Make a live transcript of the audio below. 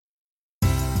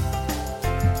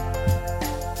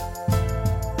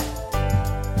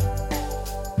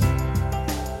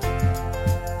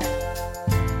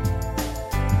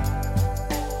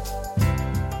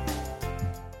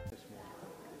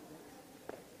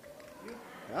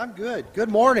I'm good. Good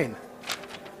morning.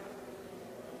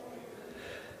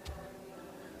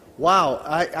 Wow,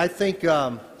 I think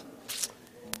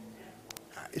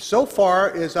so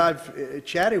far as I've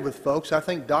chatted with folks, I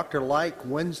think Dr. Like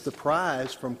wins the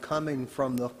prize from coming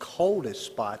from the coldest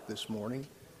spot this morning.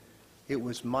 It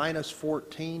was minus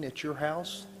 14 at your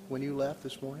house when you left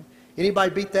this morning. Anybody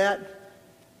beat that?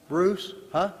 Bruce?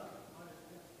 Huh?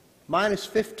 Minus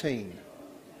 15.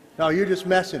 No, you're just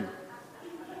messing.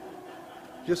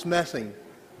 Just messing.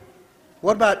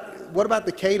 What about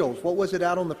the Cadles? What was it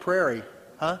out on the prairie?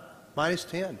 Huh? Minus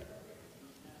 10.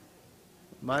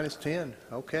 Minus 10.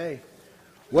 Okay.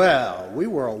 Well, we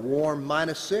were a warm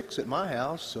minus 6 at my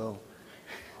house, so.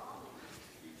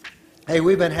 Hey,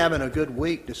 we've been having a good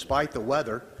week despite the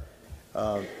weather.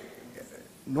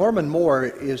 Norman Moore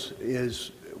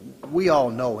is, we all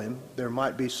know him. There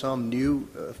might be some new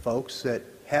folks that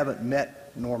haven't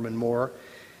met Norman Moore.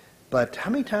 But how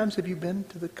many times have you been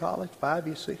to the college? 5,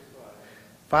 you see?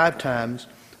 5 times.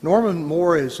 Norman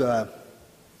Moore is a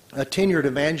tenured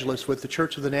evangelist with the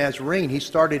Church of the Nazarene. He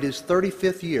started his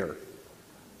 35th year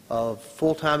of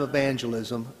full-time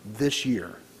evangelism this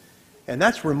year. And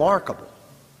that's remarkable.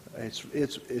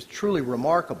 It's truly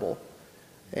remarkable.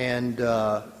 And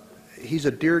he's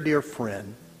a dear, dear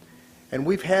friend. And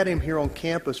we've had him here on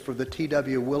campus for the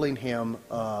T.W. Willingham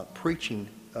Preacher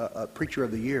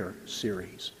of the Year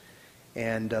series.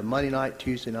 And Monday night,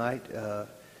 Tuesday night,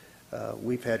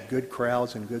 we've had good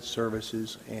crowds and good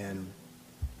services, and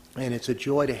it's a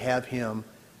joy to have him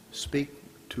speak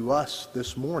to us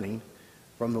this morning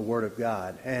from the Word of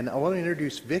God. And I want to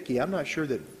introduce Vicki. I'm not sure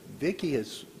that Vicki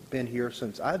has been here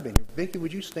since I've been here. Vicki,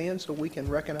 would you stand so we can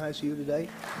recognize you today?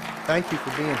 Thank you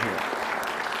for being here.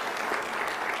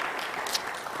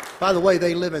 By the way,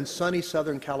 they live in sunny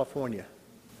Southern California.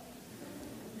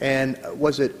 And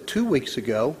was it 2 weeks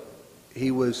ago? He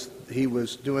was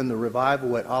doing the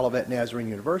revival at Olivet Nazarene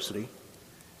University,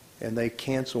 and they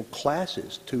canceled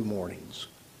classes 2 mornings.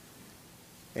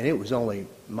 And it was only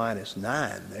minus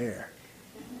 9 there.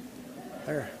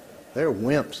 They're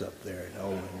wimps up there.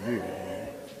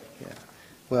 Yeah.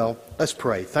 Well, let's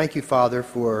pray. Thank you, Father,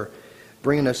 for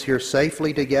bringing us here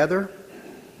safely together.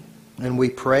 And we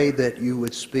pray that you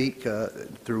would speak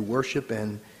through worship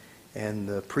and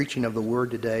the preaching of the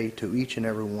Word today to each and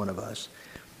every one of us.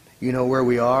 You know where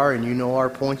we are, and you know our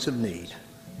points of need.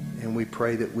 And we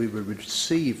pray that we would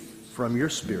receive from your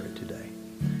Spirit today.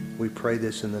 We pray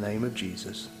this in the name of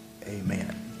Jesus.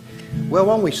 Amen. Well,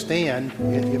 when we stand,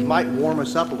 it might warm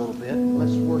us up a little bit.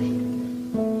 Let's worship.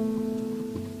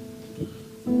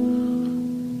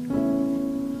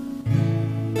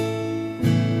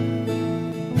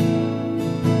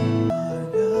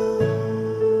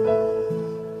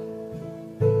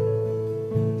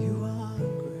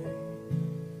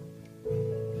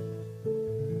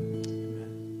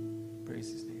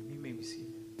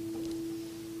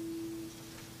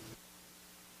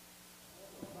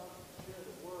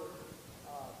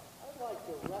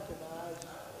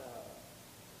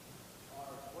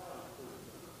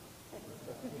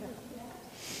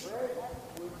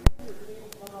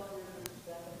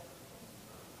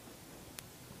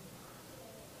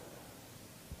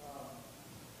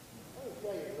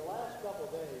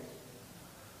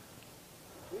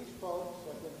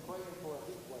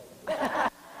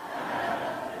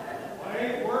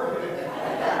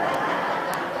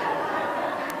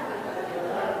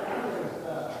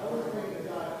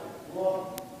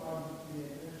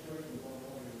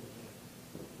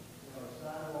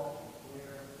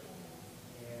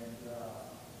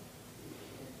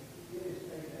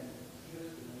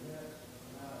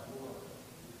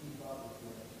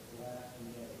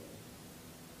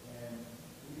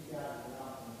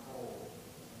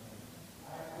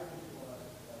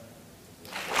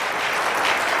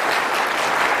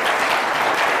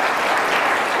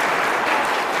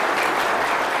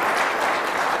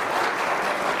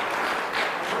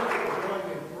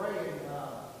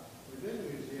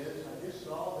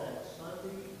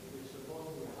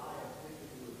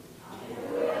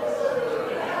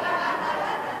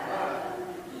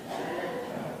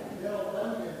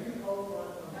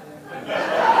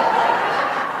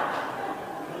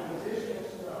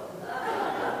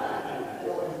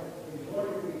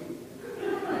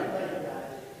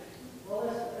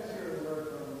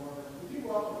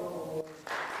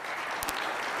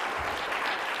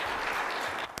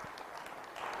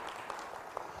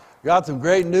 Got some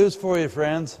great news for you,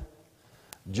 friends.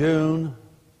 June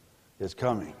is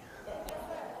coming.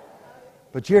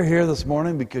 But you're here this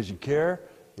morning because you care,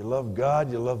 you love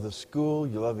God, you love the school,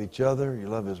 you love each other, you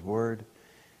love His Word.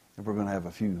 And we're going to have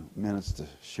a few minutes to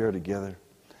share together.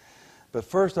 But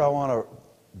first I want to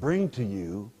bring to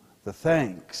you the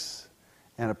thanks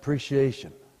and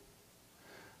appreciation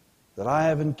that I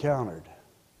have encountered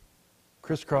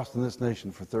crisscrossing this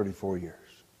nation for 34 years.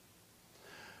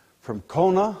 From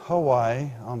Kona, Hawaii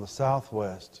on the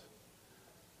southwest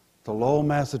to Lowell,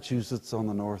 Massachusetts on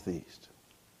the northeast.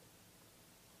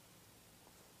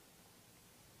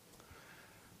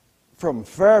 From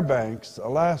Fairbanks,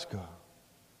 Alaska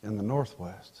in the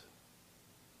northwest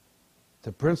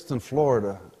to Princeton,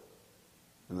 Florida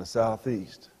in the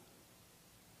southeast.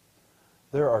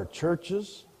 There are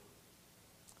churches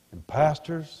and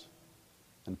pastors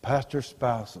and pastor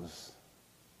spouses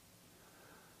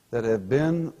that have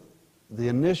been the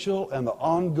initial and the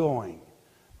ongoing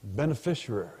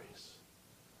beneficiaries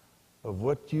of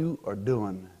what you are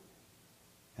doing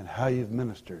and how you've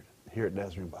ministered here at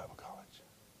Nazarene Bible College.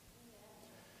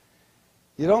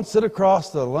 You don't sit across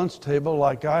the lunch table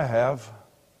like I have.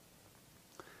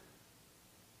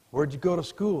 Where'd you go to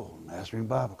school? Nazarene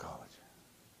Bible College.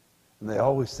 And they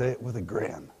always say it with a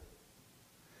grin.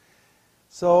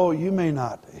 So you may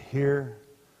not hear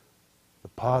the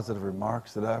positive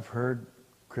remarks that I've heard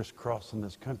crisscrossing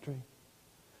this country,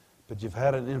 but you've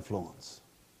had an influence.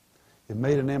 You've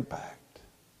made an impact.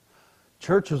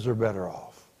 Churches are better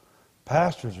off.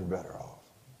 Pastors are better off.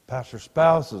 Pastor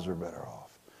spouses are better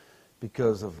off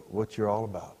because of what you're all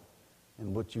about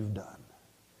and what you've done.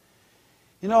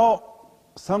 You know,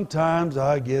 sometimes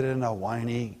I get in a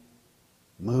whiny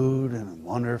mood and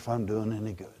wonder if I'm doing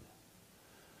any good.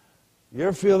 You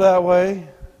ever feel that way?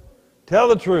 Tell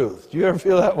the truth. Do you ever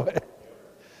feel that way?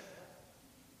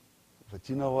 But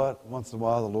you know what? Once in a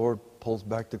while the Lord pulls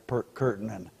back the curtain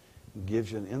and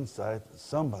gives you an insight that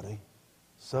somebody,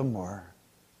 somewhere,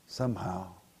 somehow,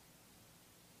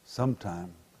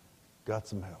 sometime got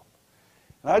some help.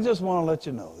 And I just want to let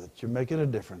you know that you're making a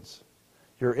difference.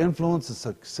 Your influence is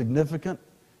significant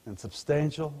and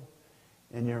substantial,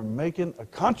 and you're making a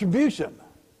contribution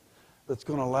that's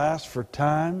going to last for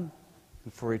time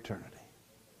and for eternity.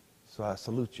 So I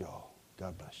salute you all.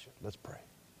 God bless you. Let's pray.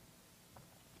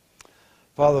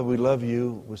 Father, we love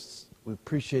you. We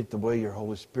appreciate the way your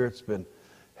Holy Spirit's been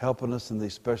helping us in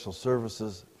these special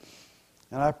services.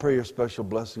 And I pray your special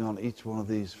blessing on each one of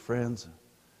these friends.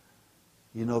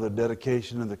 You know their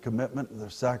dedication and their commitment and their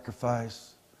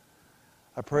sacrifice.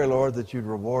 I pray, Lord, that you'd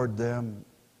reward them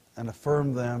and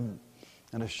affirm them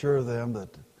and assure them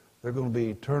that there are going to be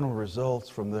eternal results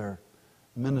from their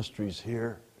ministries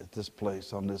here at this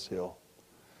place on this hill.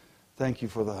 Thank you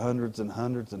for the hundreds and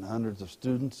hundreds and hundreds of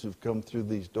students who've come through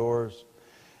these doors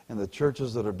and the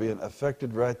churches that are being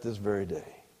affected right this very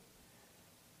day.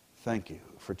 Thank you.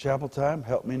 For chapel time,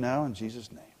 help me now in Jesus'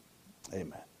 name.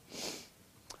 Amen.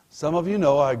 Some of you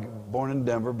know I was born in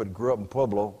Denver but grew up in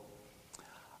Pueblo.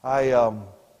 I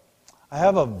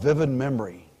have a vivid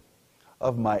memory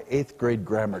of my 8th grade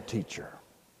grammar teacher.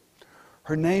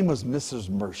 Her name was Mrs.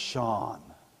 Mershon.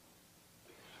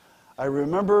 I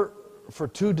remember for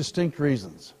 2 distinct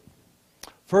reasons.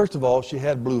 First of all, she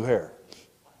had blue hair.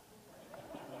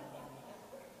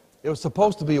 It was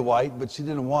supposed to be white, but she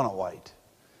didn't want it white.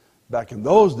 Back in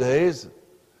those days,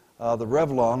 the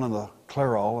Revlon and the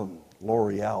Clairol and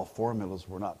L'Oreal formulas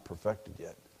were not perfected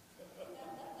yet.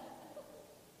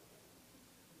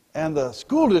 And the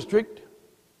school district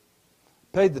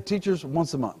paid the teachers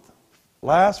once a month.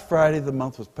 Last Friday of the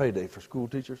month was payday for school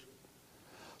teachers.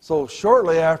 So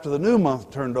shortly after the new month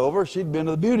turned over, she'd been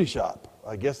to the beauty shop.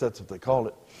 I guess that's what they called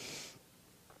it.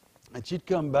 And she'd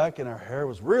come back and her hair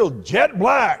was real jet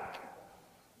black.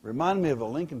 Reminded me of a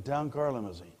Lincoln Town Car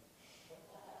limousine.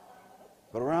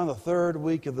 But around the 3rd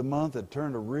week of the month, it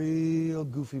turned a real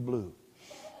goofy blue.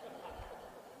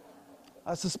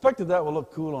 I suspected that would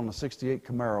look cool on a 68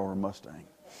 Camaro or Mustang.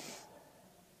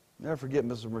 Never forget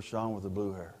Mrs. Mershon with the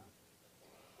blue hair.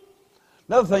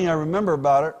 Another thing I remember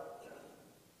about her,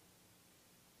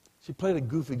 she played a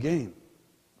goofy game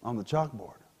on the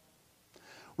chalkboard.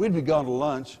 We'd be gone to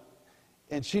lunch,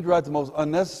 and she'd write the most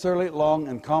unnecessarily long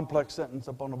and complex sentence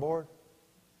up on the board.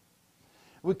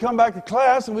 We'd come back to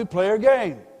class, and we'd play her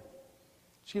game.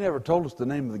 She never told us the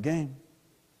name of the game.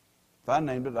 If I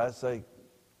named it, I'd say,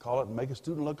 call it and make a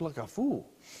student look like a fool,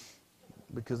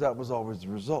 because that was always the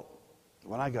result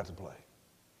when I got to play.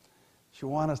 She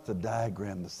wanted us to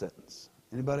diagram the sentence.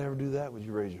 Anybody ever do that? Would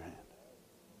you raise your hand?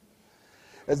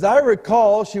 As I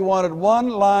recall, she wanted one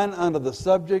line under the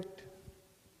subject.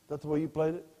 That's the way you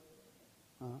played it?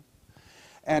 Uh-huh.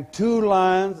 And 2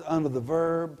 lines under the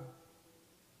verb.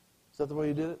 Is that the way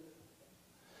you did it?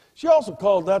 She also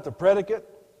called that the predicate,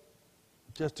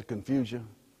 just to confuse you.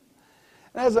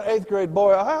 And as an 8th grade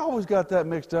boy, I always got that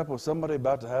mixed up with somebody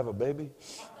about to have a baby.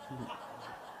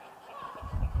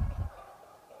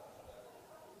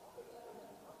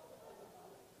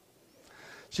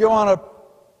 She wanted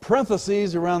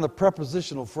parentheses around the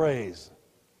prepositional phrase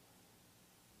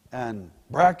and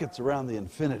brackets around the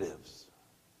infinitives.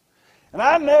 And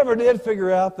I never did figure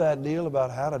out that deal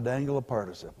about how to dangle a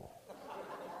participle.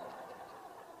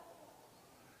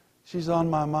 She's on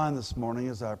my mind this morning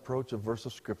as I approach a verse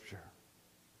of Scripture.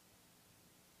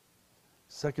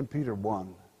 2 Peter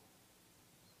 1,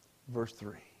 verse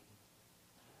 3.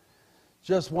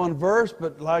 Just one verse,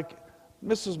 but like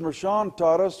Mrs. Mershon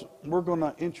taught us, we're going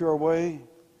to inch our way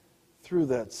through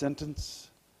that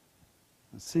sentence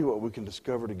and see what we can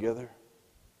discover together.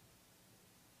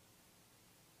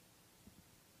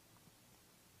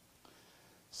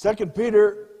 Second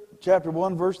Peter chapter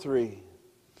 1, verse 3.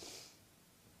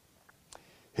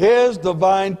 His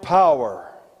divine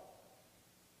power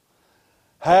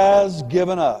has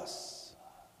given us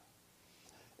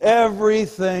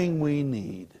everything we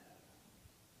need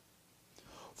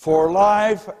for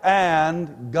life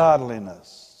and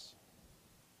godliness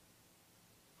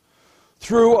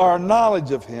through our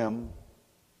knowledge of Him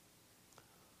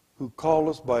who called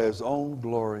us by His own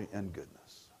glory and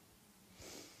goodness.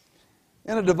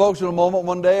 In a devotional moment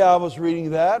one day, I was reading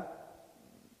that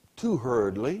too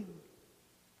hurriedly.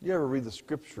 You ever read the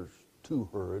Scriptures too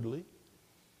hurriedly?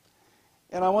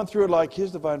 And I went through it like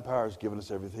His divine power has given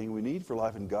us everything we need for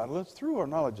life and godliness through our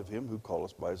knowledge of Him who called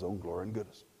us by His own glory and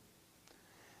goodness.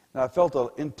 Now I felt an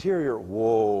interior,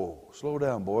 whoa, slow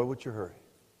down, boy, what's your hurry?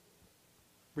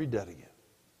 Read that again.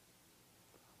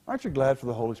 Aren't you glad for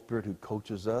the Holy Spirit who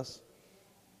coaches us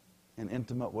in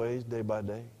intimate ways day by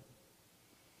day?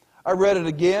 I read it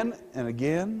again and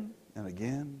again and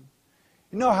again.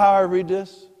 You know how I read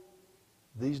this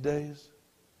these days?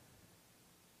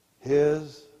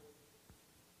 His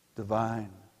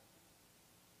divine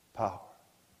power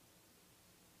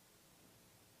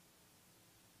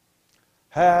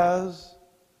has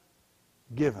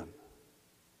given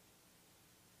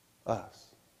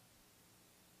us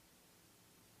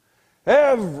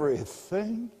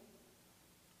everything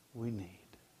we need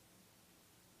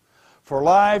for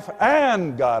life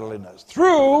and godliness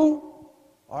through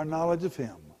our knowledge of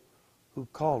Him who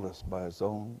called us by His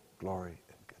own glory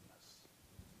and goodness.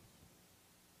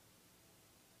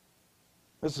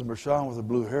 Mrs. Mershon with the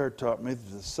blue hair taught me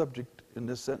that the subject in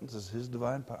this sentence is His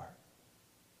divine power.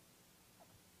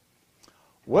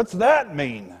 What's that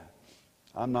mean?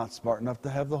 I'm not smart enough to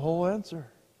have the whole answer.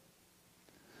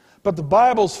 But the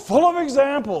Bible's full of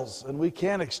examples, and we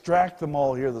can't extract them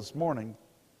all here this morning.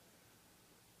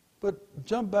 But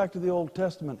jump back to the Old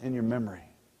Testament in your memory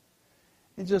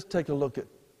and just take a look at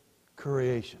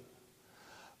creation.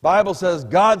 Bible says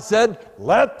God said,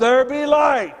 "Let there be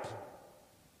light."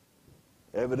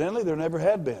 Evidently, there never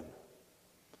had been.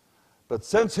 But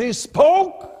since He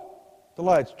spoke, the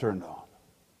lights turned on.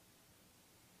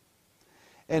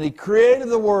 And He created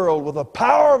the world with the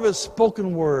power of His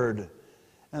spoken word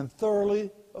and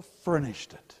thoroughly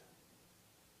furnished it.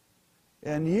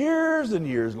 And years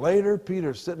later,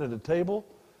 Peter's sitting at a table,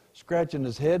 scratching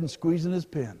his head and squeezing his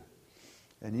pen.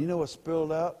 And you know what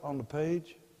spilled out on the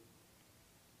page?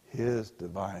 His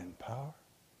divine power.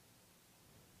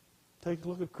 Take a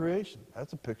look at creation.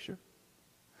 That's a picture.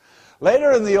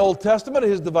 Later in the Old Testament,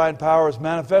 His divine power is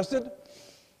manifested.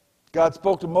 God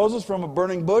spoke to Moses from a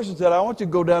burning bush and said, "I want you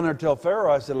to go down there and tell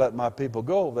Pharaoh." I said, "Let my people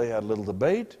go." They had a little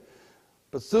debate.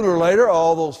 But sooner or later,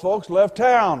 all those folks left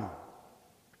town.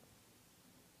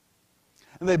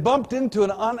 And they bumped into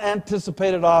an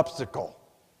unanticipated obstacle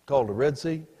called the Red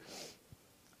Sea.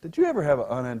 Did you ever have an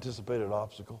unanticipated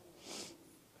obstacle?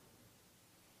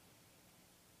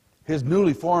 His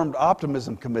newly formed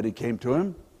optimism committee came to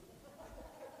him.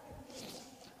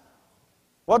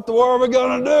 What the world are we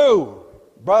going to do?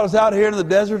 Brought us out here in the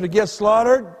desert to get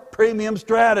slaughtered? Premium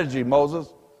strategy,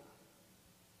 Moses.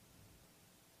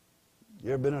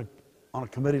 You ever been on a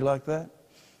committee like that?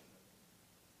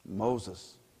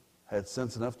 Moses had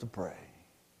sense enough to pray.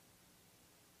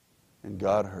 And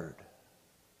God heard.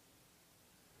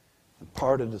 And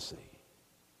parted the sea.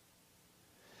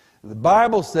 The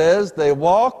Bible says they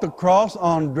walked across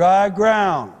on dry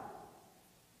ground.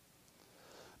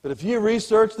 But if you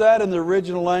research that in the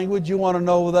original language, you want to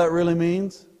know what that really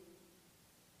means?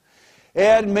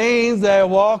 It means they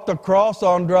walked across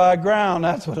on dry ground.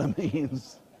 That's what it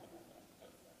means.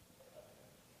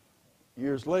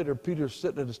 Years later, Peter's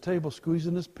sitting at his table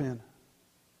squeezing his pen.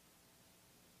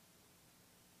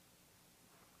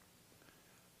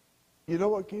 You know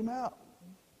what came out?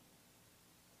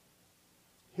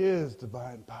 His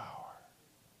divine power.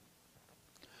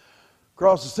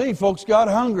 Across the sea, folks got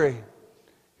hungry.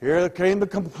 Here came the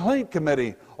complaint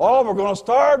committee. Oh, we're going to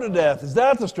starve to death. Is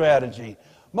that the strategy?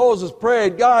 Moses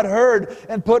prayed, God heard,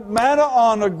 and put manna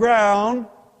on the ground,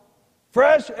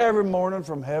 fresh every morning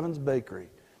from heaven's bakery.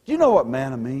 Do you know what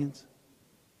manna means?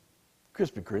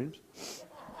 Krispy Kremes.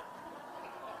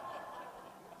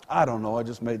 I don't know, I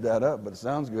just made that up, but it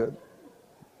sounds good.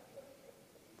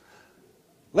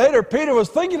 Later, Peter was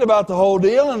thinking about the whole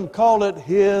deal and called it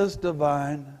his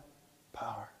divine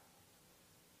power.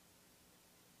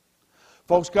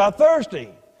 Folks got thirsty,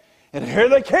 and here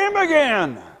they came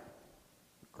again,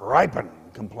 griping,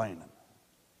 complaining.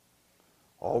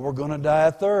 Oh, we're going to die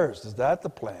of thirst. Is that the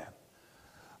plan?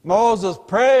 Moses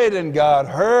prayed, and God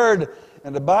heard,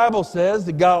 and the Bible says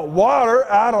he got water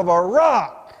out of a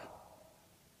rock.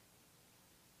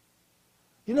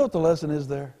 You know what the lesson is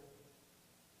there?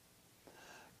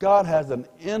 God has an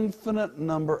infinite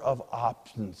number of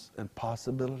options and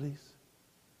possibilities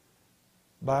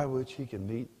by which he can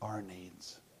meet our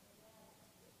needs.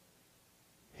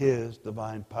 His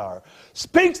divine power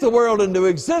speaks the world into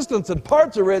existence and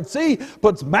parts the Red Sea,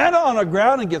 puts manna on the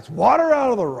ground and gets water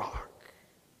out of the rock.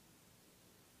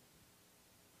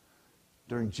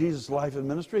 During Jesus' life and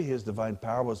ministry, his divine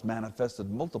power was manifested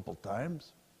multiple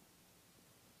times.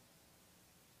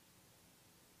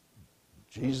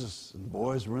 Jesus and the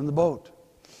boys were in the boat.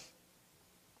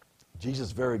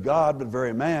 Jesus, very God, but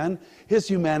very man. His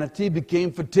humanity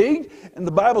became fatigued, and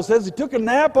the Bible says he took a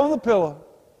nap on the pillow.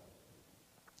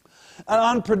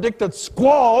 An unpredicted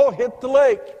squall hit the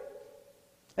lake,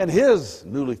 and his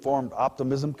newly formed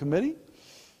optimism committee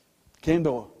came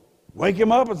to wake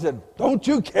him up and said, don't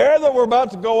you care that we're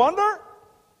about to go under?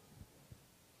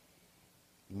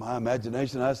 In my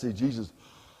imagination, I see Jesus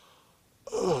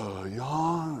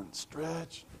yawn and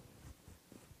stretch.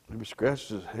 Maybe scratched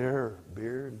his hair or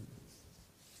beard.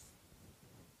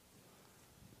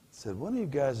 Said, when are you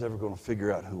guys ever going to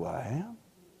figure out who I am?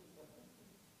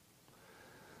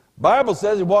 Bible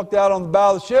says he walked out on the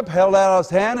bow of the ship, held out his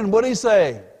hand, and what did he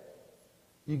say?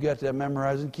 You got that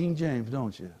memorized in King James,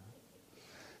 don't you?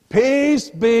 Peace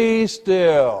be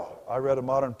still. I read a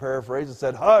modern paraphrase that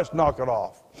said, hush, knock it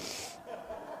off.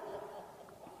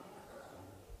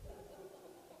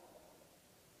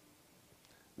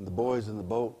 And the boys in the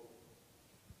boat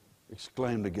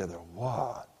exclaimed together,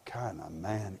 what kind of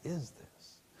man is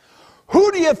this?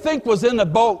 Who do you think was in the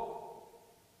boat?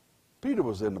 Peter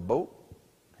was in the boat.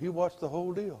 He watched the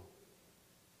whole deal.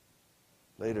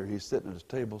 Later, he's sitting at his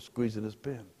table squeezing his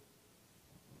pen.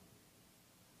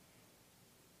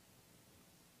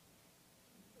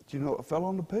 Do you know what fell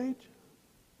on the page?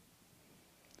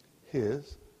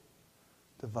 His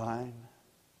divine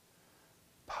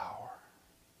power.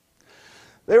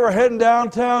 They were heading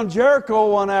downtown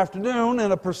Jericho one afternoon,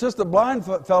 and a persistent blind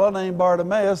fellow named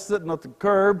Bartimaeus, sitting at the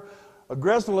curb,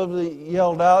 aggressively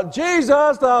yelled out,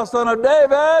 Jesus, thou son of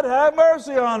David, have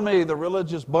mercy on me. The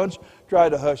religious bunch tried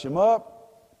to hush him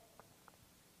up.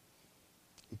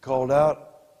 He called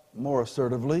out more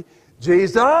assertively,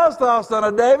 Jesus, thou son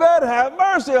of David, have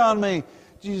mercy on me.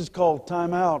 Jesus called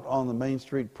time out on the Main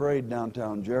Street parade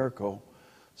downtown Jericho,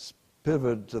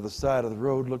 pivoted to the side of the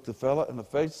road, looked the fella in the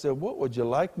face, and said, what would you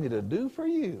like me to do for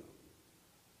you?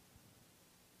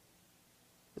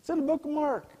 It's in the book of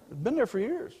Mark. It's been there for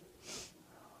years.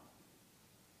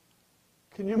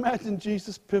 Can you imagine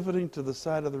Jesus pivoting to the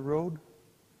side of the road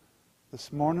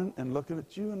this morning and looking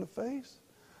at you in the face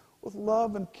with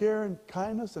love and care and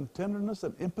kindness and tenderness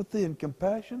and empathy and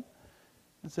compassion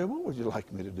and say, what would you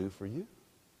like me to do for you?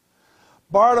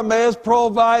 Bartimaeus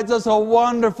provides us a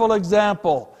wonderful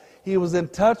example. He was in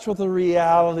touch with the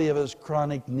reality of his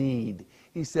chronic need.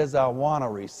 He says, I want to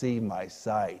receive my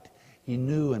sight. He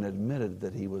knew and admitted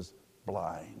that he was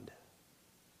blind.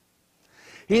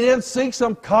 He didn't seek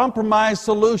some compromise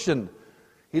solution.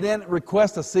 He didn't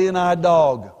request a seeing-eye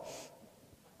dog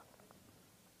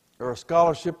or a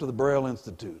scholarship to the Braille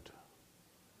Institute.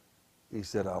 He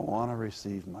said, I want to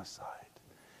receive my sight.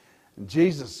 And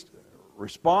Jesus'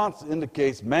 response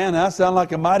indicates, man, that sounds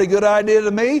like a mighty good idea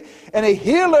to me. And he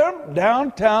healed him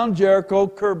downtown Jericho,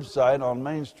 curbside on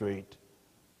Main Street.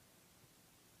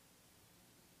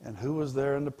 And who was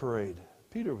there in the parade?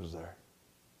 Peter was there.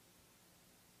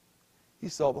 He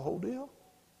saw the whole deal.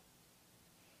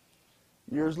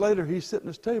 Years later, he's sitting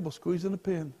at his table squeezing a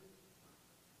pen.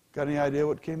 Got any idea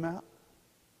what came out?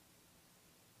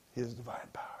 His divine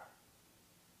power.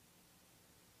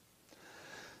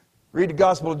 Read the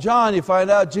Gospel of John, you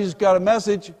find out Jesus got a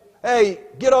message. Hey,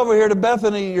 get over here to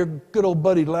Bethany. Your good old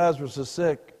buddy Lazarus is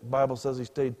sick. The Bible says he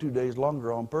stayed 2 days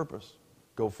longer on purpose.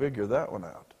 Go figure that one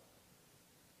out.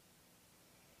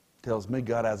 Tells me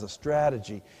God has a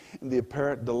strategy in the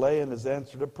apparent delay in his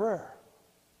answer to prayer.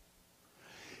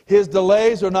 His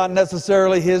delays are not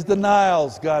necessarily his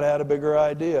denials. God had a bigger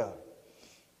idea.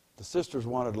 The sisters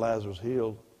wanted Lazarus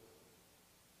healed.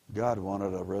 God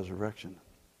wanted a resurrection.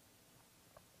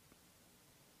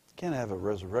 You can't have a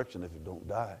resurrection if you don't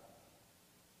die.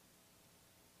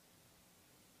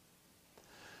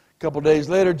 A couple days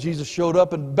later, Jesus showed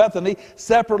up in Bethany.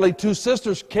 Separately, two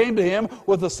sisters came to him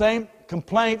with the same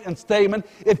complaint and statement.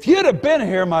 If you'd have been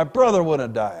here, my brother would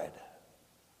have died.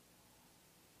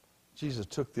 Jesus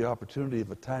took the opportunity of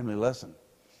a timely lesson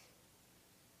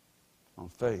on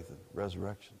faith and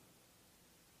resurrection.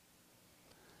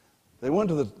 They went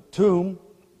to the tomb,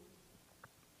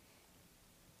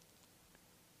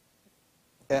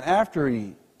 and after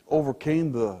he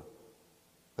overcame the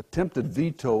attempted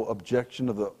veto objection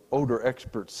of the odor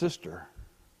expert sister,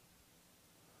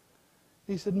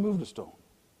 he said, move the stone.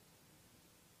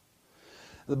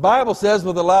 The Bible says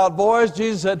with a loud voice,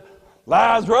 Jesus said,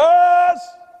 Lazarus,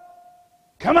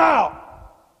 come out.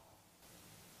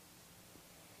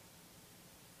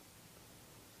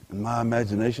 In my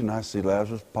imagination, I see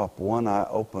Lazarus pop one eye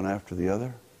open after the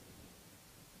other.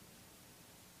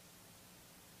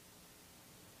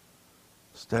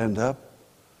 Stand up,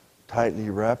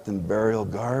 tightly wrapped in burial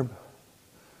garb.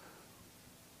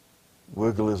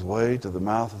 Wiggle his way to the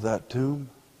mouth of that tomb.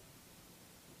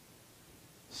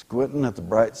 Squinting at the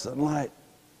bright sunlight.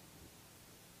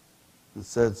 And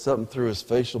said something through his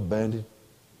facial bandage.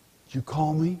 Did you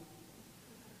call me?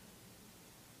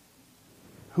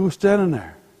 Who was standing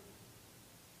there?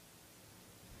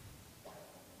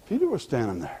 Peter was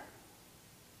standing there.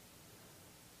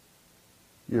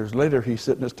 Years later, he's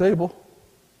sitting at his table.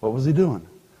 What was he doing?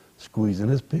 Squeezing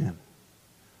his pen.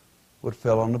 What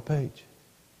fell on the page?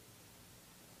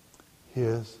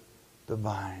 His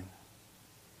divine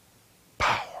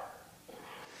power.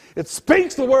 It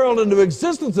speaks the world into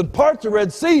existence and parts the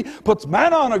Red Sea, puts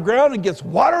manna on the ground and gets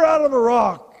water out of a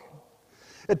rock.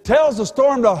 It tells the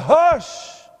storm to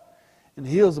hush and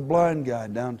heals a blind guy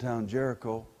downtown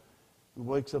Jericho and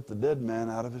wakes up the dead man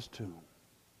out of his tomb.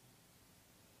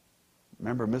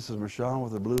 Remember Mrs. Mershon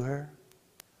with her blue hair?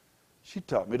 She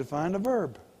taught me to find a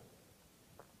verb.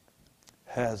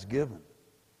 Has given.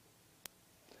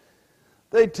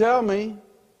 They tell me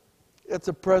it's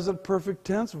a present perfect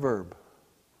tense verb.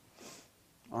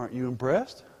 Aren't you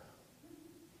impressed?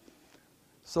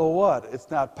 So what? It's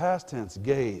not past tense,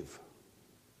 gave.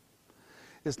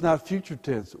 It's not future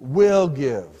tense, will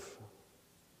give.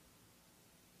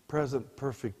 Present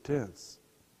perfect tense.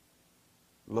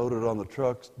 Loaded on the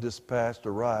trucks, dispatched,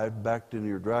 arrived, backed into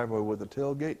your driveway with the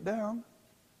tailgate down.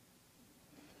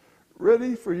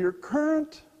 Ready for your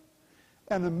current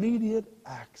and immediate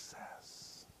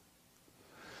access.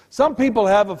 Some people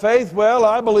have a faith, well,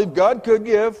 I believe God could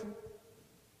give.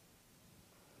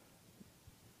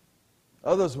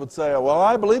 Others would say, well,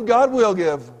 I believe God will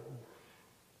give.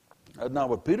 That's not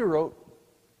what Peter wrote.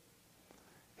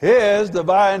 His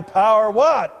divine power,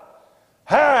 what?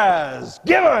 Has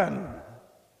given.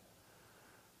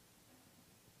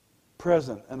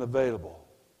 Present and available.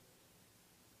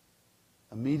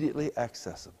 Immediately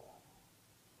accessible.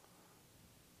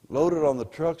 Loaded on the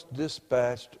trucks,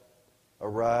 dispatched,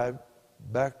 arrived,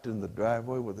 backed in the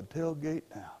driveway with the tailgate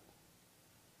down.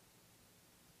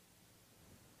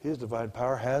 His divine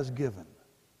power has given.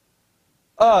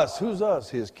 Us. Who's us?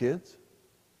 His kids.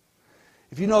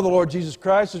 If you know the Lord Jesus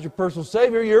Christ as your personal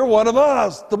Savior, you're one of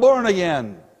us, the born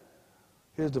again.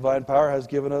 His divine power has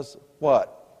given us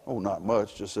what? Oh, not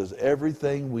much. Just says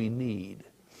everything we need.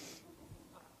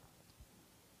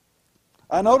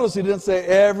 I notice he didn't say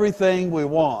everything we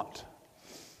want.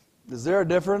 Is there a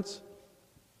difference?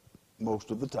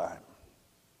 Most of the time.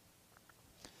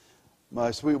 My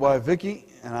sweet wife Vicki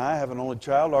and I have an only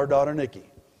child, our daughter Nikki.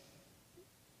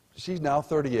 She's now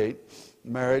 38,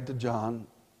 married to John,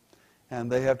 and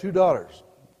they have two daughters,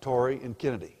 Tori and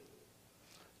Kennedy.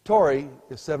 Tori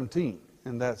is 17,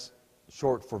 and that's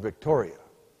short for Victoria.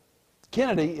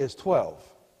 Kennedy is 12,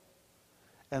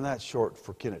 and that's short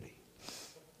for Kennedy.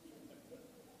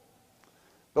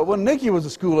 But when Nikki was a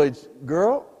school-age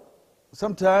girl,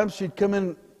 sometimes she'd come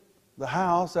in the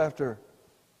house after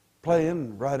playing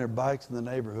and riding her bikes in the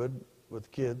neighborhood with the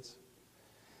kids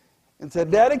and said,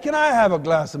 Daddy, can I have a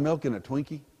glass of milk and a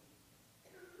Twinkie?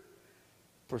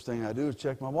 First thing I do is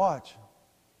check my watch.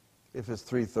 If it's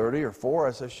 3:30 or 4,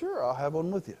 I say, sure, I'll have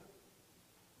one with you.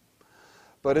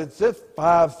 But it's at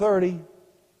 5:30,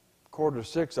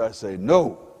 5:45, I say,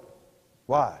 no.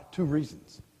 Why? 2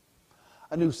 reasons.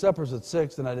 I knew supper's at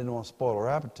 6 and I didn't want to spoil her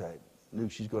appetite. I knew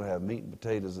she's going to have meat and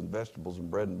potatoes and vegetables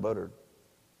and bread and butter.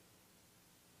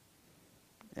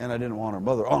 And I didn't want her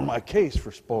mother on my case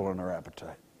for spoiling her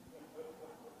appetite.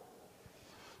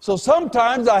 So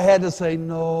sometimes I had to say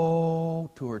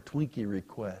no to her Twinkie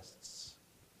requests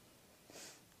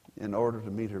in order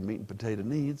to meet her meat and potato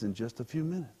needs in just a few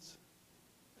minutes.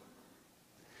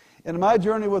 In my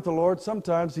journey with the Lord,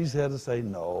 sometimes He's had to say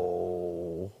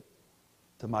no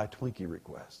to my Twinkie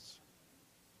requests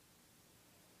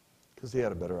because He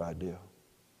had a better idea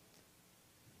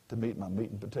to meet my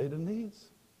meat and potato needs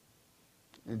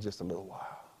in just a little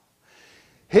while.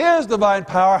 His divine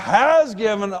power has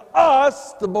given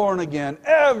us, the born again,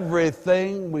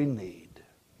 everything we need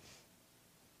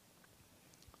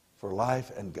for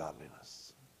life and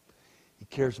godliness. He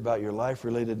cares about your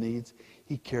life-related needs.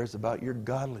 He cares about your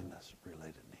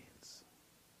godliness-related needs.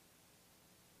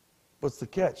 What's the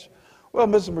catch? Well,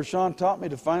 Mrs. Mershon taught me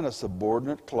to find a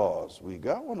subordinate clause. We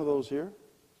got one of those here.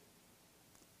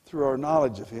 Through our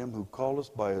knowledge of Him who called us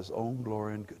by His own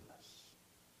glory and goodness.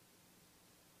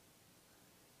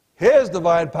 His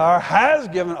divine power has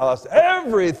given us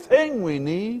everything we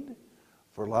need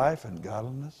for life and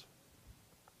godliness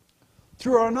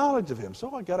through our knowledge of Him.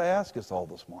 So I got to ask us all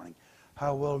this morning,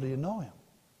 how well do you know Him?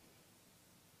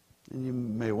 And you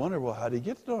may wonder, well, how do you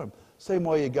get to know Him? Same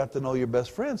way you got to know your best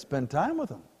friend, spend time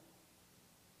with Him.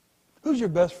 Who's your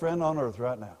best friend on earth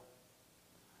right now?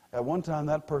 At one time,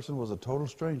 that person was a total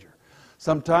stranger.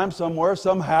 Sometime, somewhere,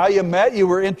 somehow you met, you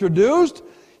were introduced,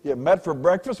 you met for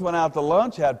breakfast, went out to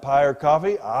lunch, had pie or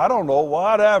coffee, I don't know,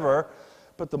 whatever.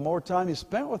 But the more time you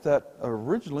spent with that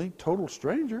originally total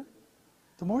stranger,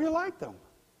 the more you liked them.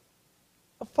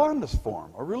 A fondness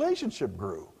formed, a relationship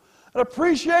grew, an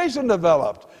appreciation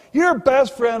developed. Your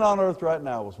best friend on earth right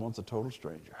now was once a total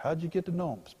stranger. How'd you get to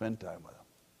know him? Spend time with him.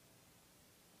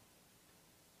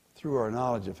 Through our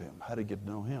knowledge of Him. How to get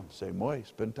to know Him? Same way,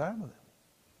 spend time with Him.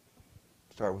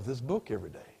 Start with this book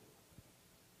every day.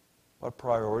 What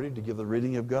priority to give the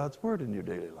reading of God's Word in your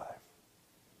daily life?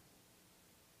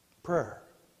 Prayer,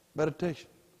 meditation,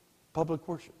 public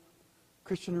worship,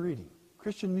 Christian reading,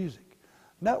 Christian music,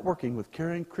 networking with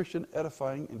caring, Christian,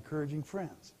 edifying, encouraging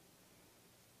friends.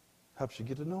 Helps you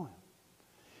get to know Him.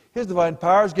 His divine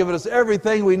power has given us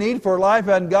everything we need for life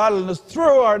and godliness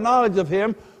through our knowledge of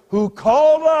Him who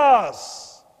called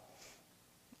us.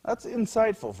 That's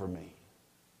insightful for me.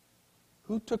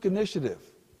 Who took initiative?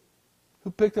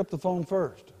 Who picked up the phone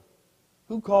first?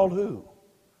 Who called who?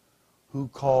 Who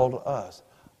called us?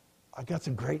 I got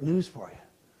some great news for you.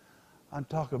 I'm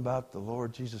talking about the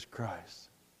Lord Jesus Christ,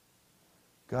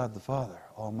 God the Father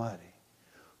Almighty,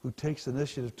 who takes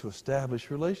initiative to establish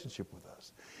relationship with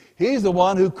us. He's the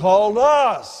one who called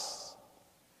us.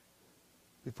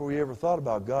 Before you ever thought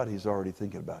about God, He's already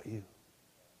thinking about you.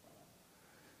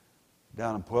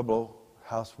 Down in Pueblo,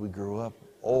 house we grew up,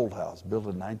 old house, built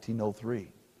in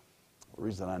 1903. The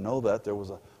reason I know that, there was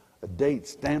a date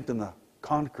stamped in the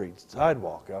concrete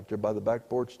sidewalk out there by the back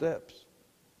porch steps.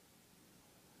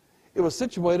 It was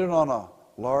situated on a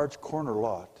large corner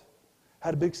lot,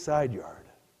 had a big side yard.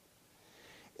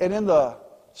 And in the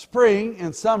spring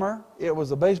and summer, it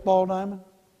was a baseball diamond.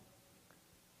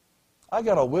 I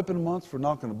got a whipping once for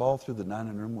knocking the ball through the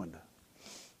dining room window.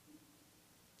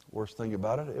 Worst thing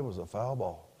about it, it was a foul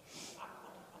ball.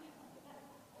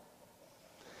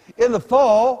 In the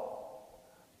fall,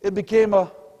 it became a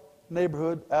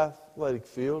neighborhood athletic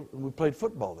field, and we played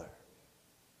football there.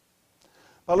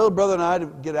 My little brother and I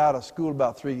would get out of school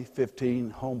about 3:15,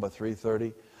 home by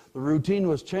 3:30. The routine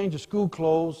was change the school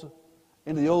clothes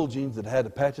into the old jeans that had the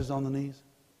patches on the knees.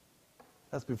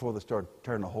 That's before they started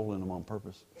tearing a hole in them on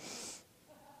purpose.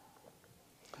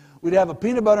 We'd have a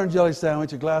peanut butter and jelly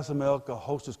sandwich, a glass of milk, a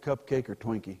Hostess cupcake or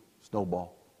Twinkie,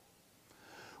 snowball.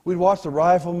 We'd watch the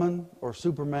Rifleman or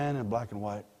Superman in black and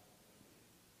white.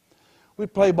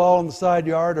 We'd play ball in the side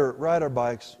yard or ride our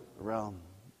bikes around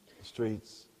the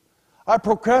streets. I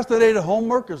procrastinated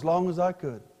homework as long as I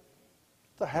could.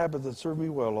 It's a habit that served me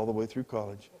well all the way through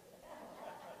college.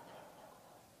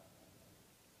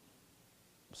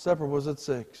 Supper was at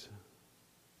 6.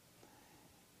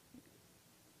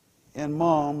 And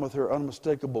Mom, with her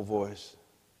unmistakable voice,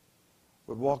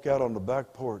 would walk out on the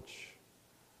back porch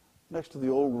next to the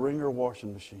old Ringer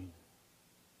washing machine.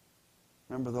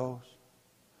 Remember those?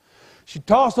 She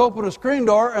tossed open a screen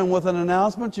door, and with an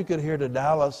announcement you could hear to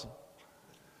Dallas,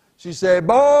 she said,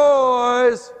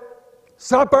 "Boys,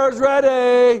 supper's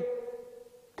ready.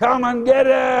 Come and get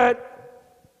it."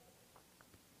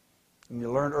 And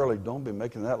you learned early, don't be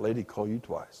making that lady call you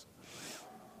twice.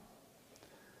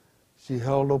 She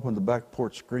held open the back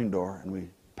porch screen door, and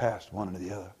we passed one into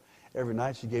the other. Every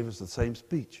night she gave us the same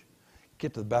speech.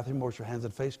 Get to the bathroom, wash your hands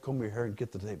and face, comb your hair, and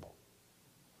get to the table.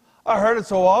 I heard it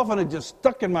so often, it just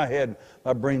stuck in my head.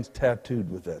 My brain's tattooed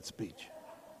with that speech.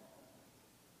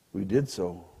 We did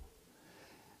so.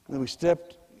 Then we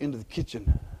stepped into the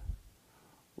kitchen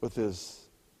with his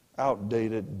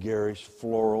outdated, garish,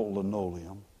 floral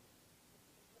linoleum.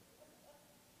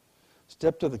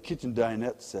 Stepped to the kitchen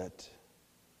dinette set,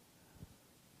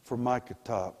 formica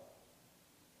top,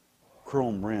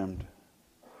 chrome rimmed.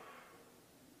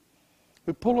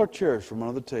 We pulled our chairs from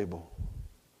under the table,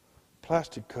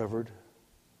 plastic covered,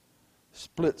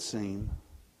 split seam,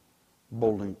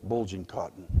 bulging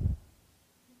cotton.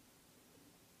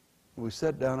 We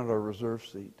sat down at our reserve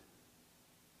seat.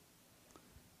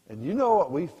 And you know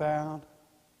what we found?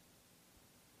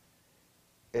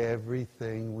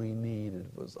 Everything we needed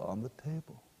was on the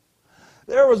table.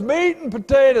 There was meat and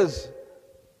potatoes,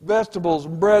 vegetables,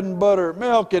 bread and butter,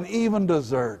 milk, and even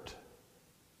dessert.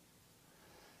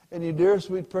 And you dear,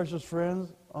 sweet, precious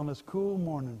friends, on this cool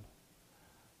morning,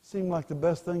 seemed like the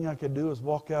best thing I could do is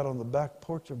walk out on the back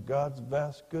porch of God's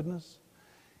vast goodness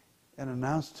and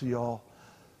announce to y'all,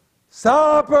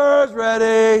 supper's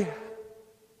ready.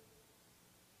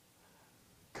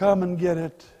 Come and get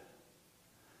it.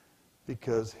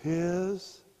 Because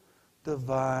His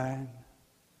divine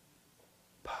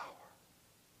power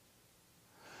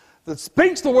that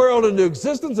speaks the world into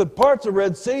existence and parts the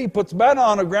Red Sea, puts manna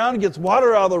on the ground, gets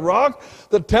water out of the rock,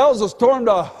 that tells the storm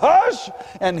to hush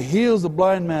and heals the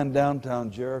blind man downtown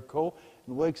Jericho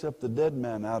and wakes up the dead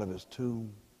man out of his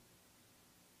tomb.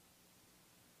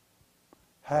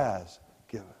 Has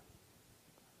given.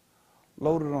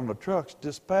 Loaded on the trucks,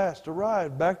 dispatched,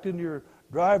 arrived, backed into your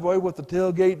driveway with the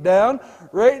tailgate down,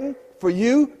 waiting for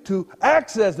you to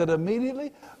access it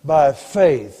immediately by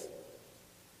faith.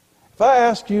 If I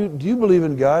ask you, do you believe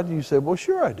in God? You say, well,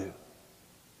 sure I do.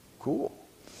 Cool.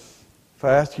 If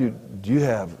I ask you, do you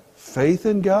have faith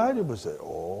in God? You would say,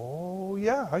 oh,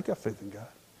 yeah, I got faith in God.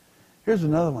 Here's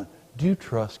another one. Do you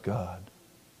trust God?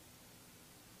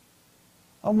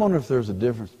 I wonder if there's a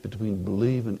difference between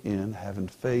believing in, having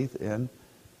faith in,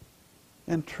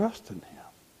 and trusting Him.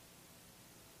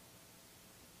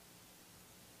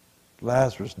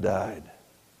 Lazarus died.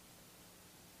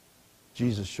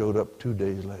 Jesus showed up 2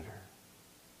 days later.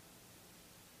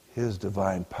 His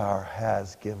divine power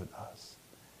has given us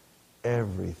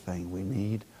everything we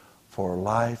need for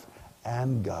life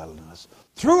and godliness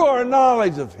through our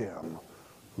knowledge of Him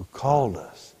who called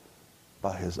us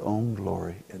by His own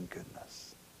glory and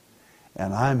goodness.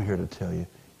 And I'm here to tell you,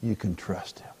 you can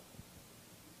trust Him.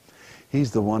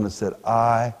 He's the one that said,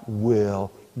 I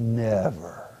will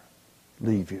never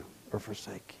leave you or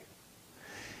forsake you.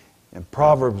 And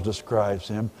Proverbs describes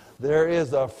Him, there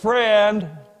is a friend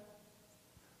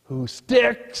who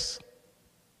sticks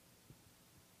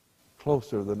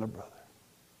closer than a brother.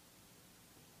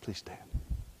 Please stand.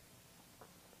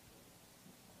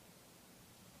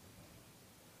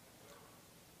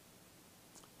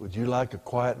 Would you like a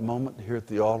quiet moment here at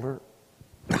the altar?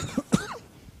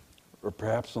 Or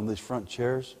perhaps on these front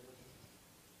chairs?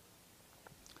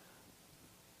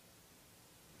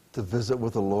 To visit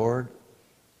with the Lord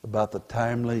about the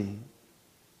timely,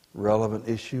 relevant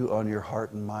issue on your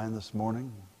heart and mind this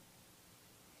morning?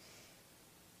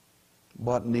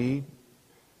 What need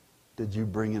did you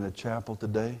bring in a chapel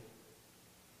today?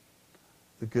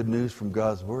 The good news from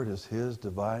God's Word is His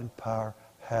divine power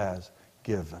has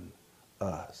given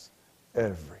us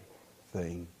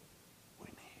everything we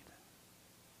need.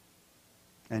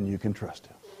 And you can trust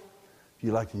Him. If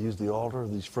you'd like to use the altar or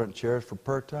these front chairs for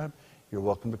prayer time, you're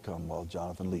welcome to come while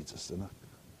Jonathan leads us in a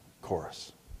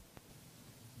chorus.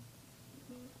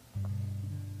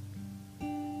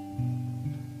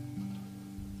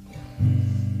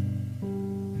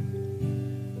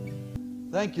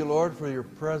 Thank you, Lord, for your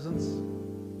presence.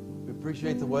 We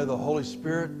appreciate the way the Holy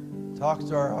Spirit talks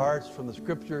to our hearts from the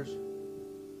Scriptures.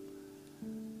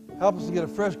 Help us to get a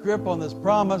fresh grip on this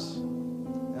promise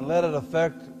and let it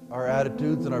affect our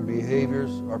attitudes and our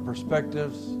behaviors, our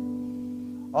perspectives.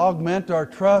 Augment our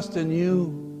trust in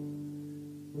you.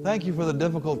 Thank you for the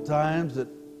difficult times that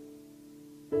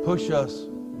push us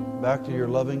back to your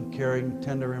loving, caring,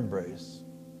 tender embrace.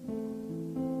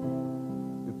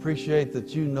 We appreciate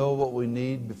that you know what we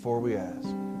need before we ask.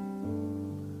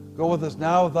 Go with us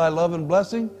now with thy love and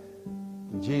blessing.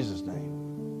 In Jesus'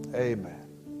 name, amen.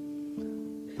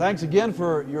 Thanks again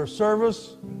for your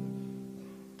service,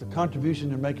 the contribution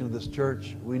you're making to this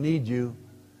church. We need you.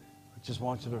 I just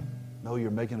want you to know you're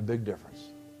making a big difference.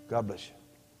 God bless you.